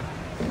proceedings.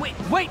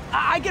 Wait!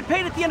 I get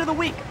paid at the end of the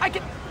week. I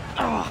get...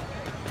 Ugh.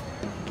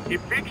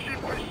 Eviction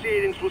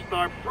proceedings will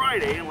start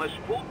Friday unless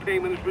full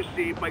payment is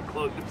received by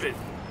close of business.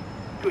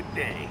 Good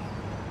day.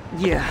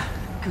 Yeah,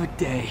 good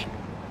day.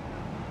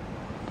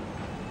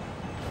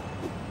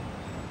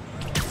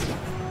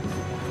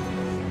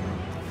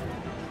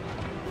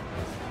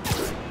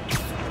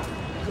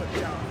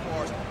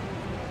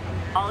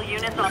 All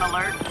units on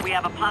alert. We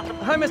have a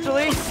possible... Hi, Mr.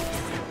 Lee.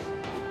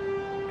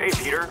 Hey,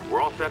 Peter.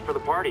 We're all set for the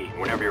party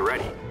whenever you're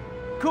ready.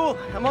 Cool.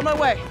 I'm on my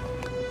way.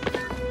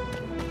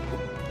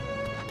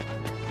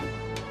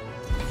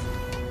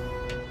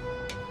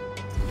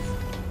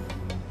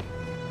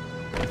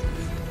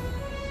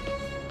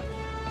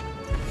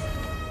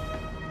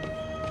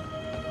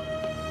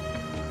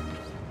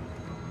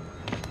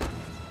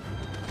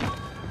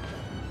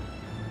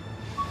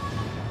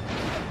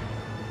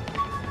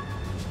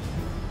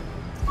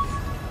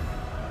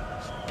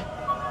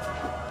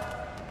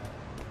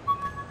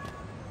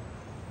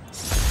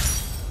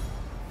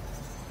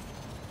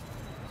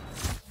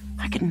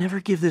 I could never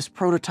give this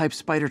prototype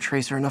spider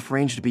tracer enough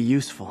range to be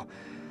useful,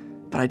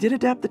 but I did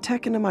adapt the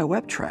tech into my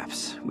web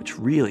traps, which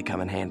really come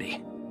in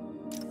handy.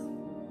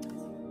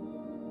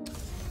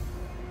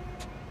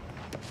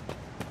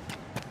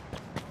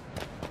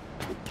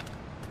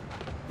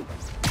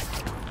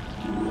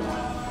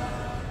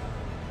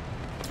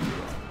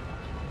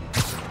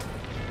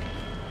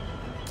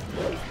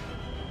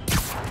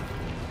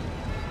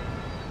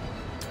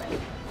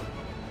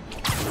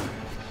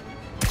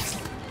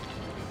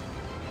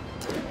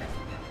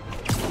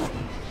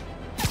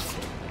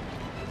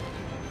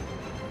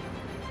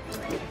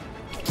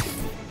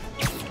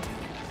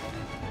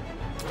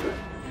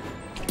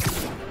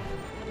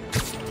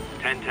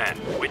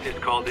 Witness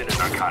called in a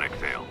narcotic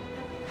sale.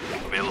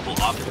 Available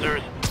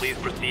officers, please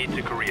proceed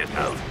to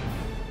Koreatown.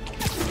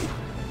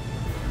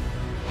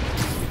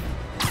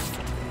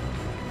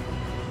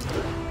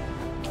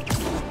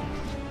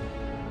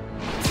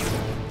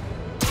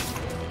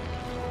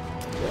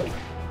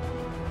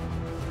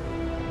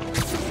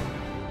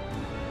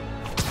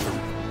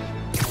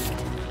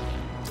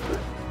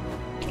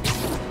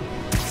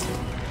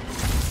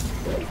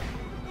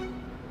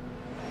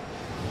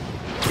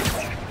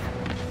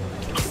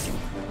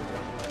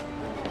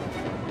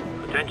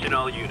 Attention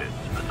all units.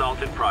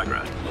 Assault in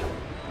progress.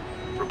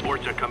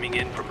 Reports are coming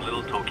in from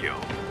Little Tokyo.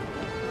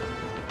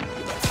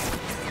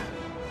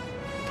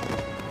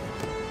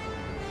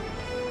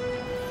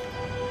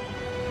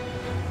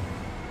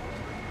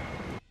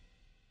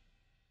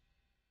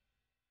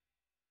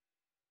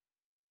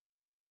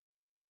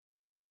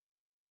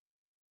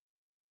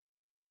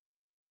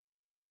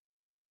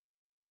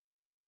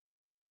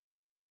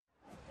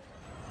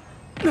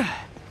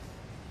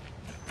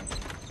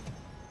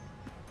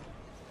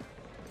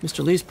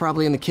 Mr. Lee's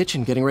probably in the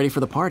kitchen getting ready for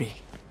the party.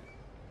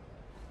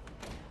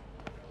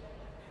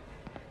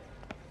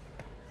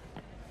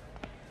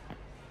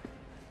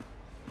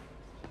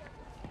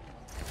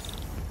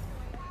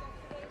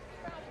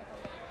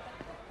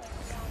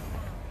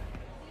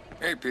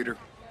 Hey, Peter.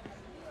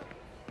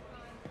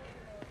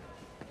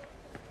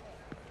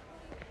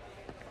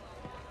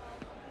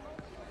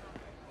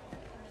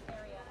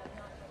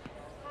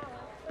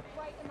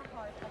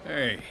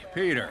 Hey,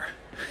 Peter.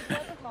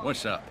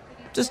 What's up?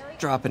 Just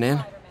dropping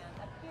in.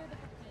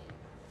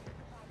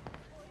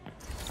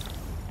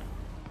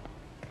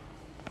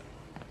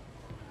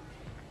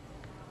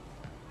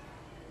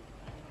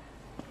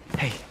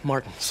 Hey,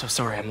 Martin, so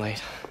sorry I'm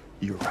late.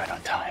 You were right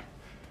on time.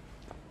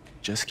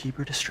 Just keep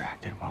her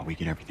distracted while we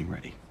get everything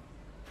ready.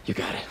 You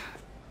got it.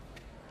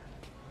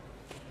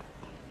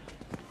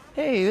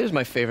 Hey, there's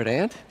my favorite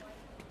aunt.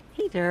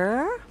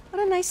 Peter,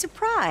 what a nice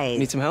surprise.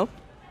 Need some help?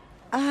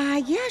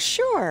 Yeah,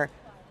 sure.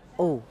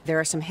 Oh, there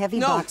are some heavy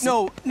boxes.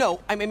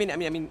 No. I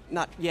mean,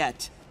 not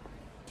yet.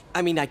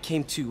 I mean, I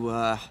came to,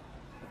 I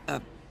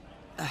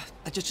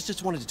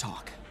just wanted to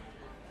talk.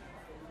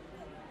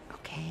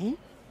 Okay.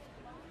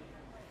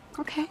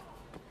 Okay.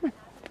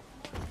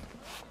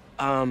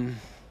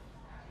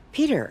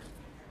 Peter,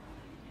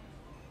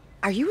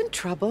 are you in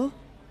trouble?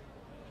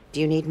 Do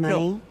you need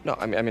money? No,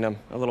 I mean, I'm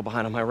a little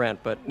behind on my rent,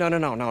 but no,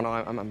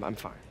 I'm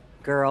fine.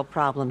 Girl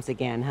problems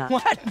again, huh?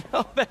 What?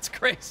 No, that's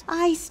crazy.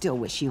 I still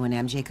wish you and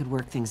MJ could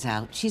work things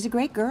out. She's a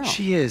great girl.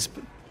 She is,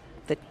 but...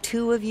 The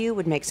two of you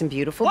would make some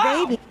beautiful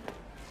babies.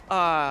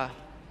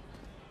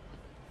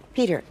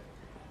 Peter,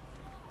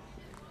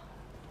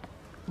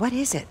 what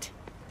is it?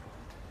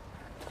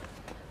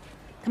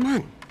 Come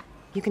on,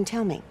 you can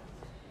tell me.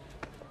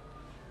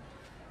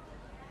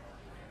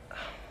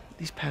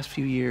 These past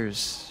few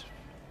years,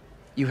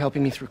 you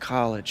helping me through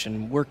college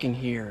and working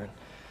here, and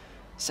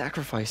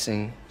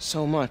sacrificing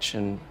so much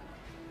and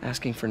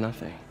asking for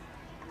nothing.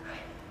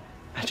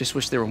 I just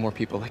wish there were more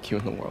people like you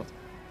in the world.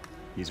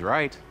 He's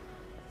right.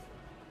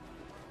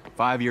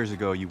 5 years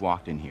ago, you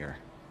walked in here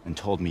and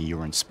told me you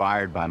were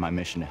inspired by my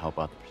mission to help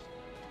others.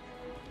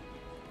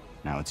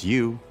 Now it's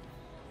you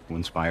who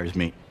inspires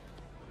me.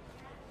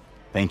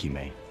 Thank you,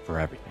 May, for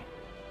everything.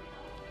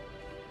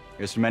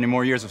 Here's to many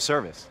more years of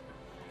service.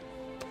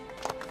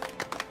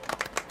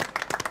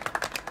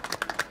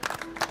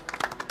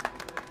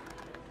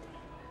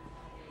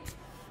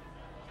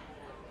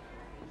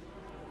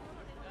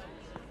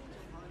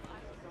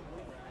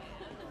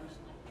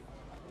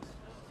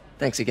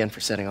 Thanks again for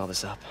setting all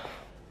this up.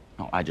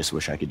 Oh, I just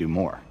wish I could do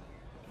more.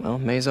 Well,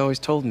 May's always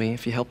told me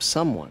if you help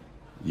someone,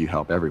 you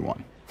help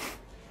everyone.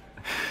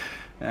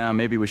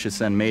 Maybe we should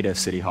send May to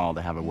City Hall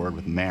to have a word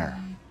with the mayor.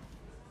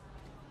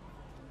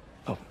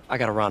 Oh, I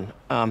gotta run.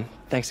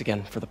 Thanks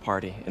again for the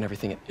party and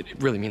everything. It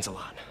really means a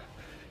lot.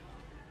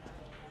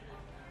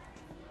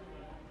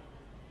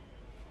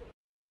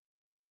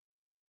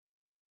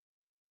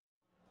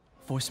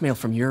 Voicemail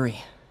from Yuri.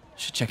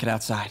 Should check it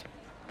outside.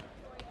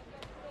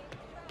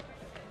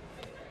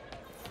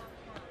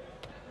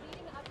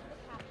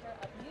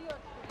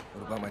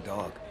 What about my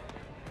dog?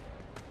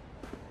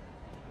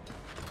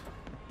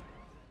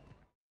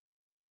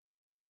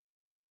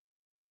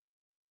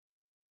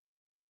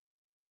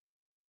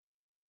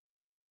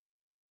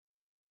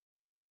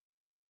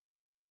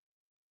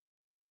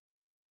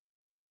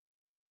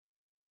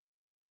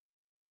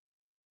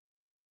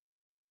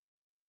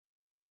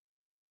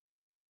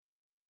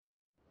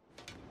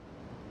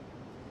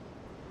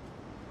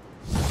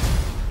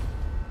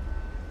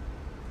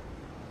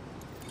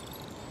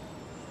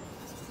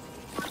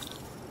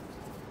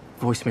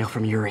 Voicemail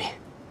from Yuri.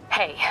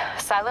 Hey,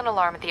 silent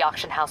alarm at the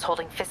auction house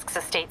holding Fisk's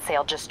estate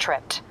sale just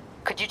tripped.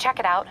 Could you check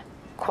it out?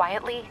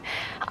 quietly.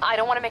 I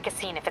don't want to make a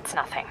scene if it's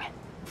nothing.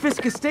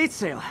 Fisk estate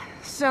sale.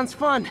 Sounds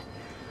fun.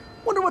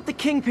 Wonder what the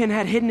Kingpin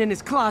had hidden in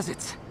his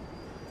closets.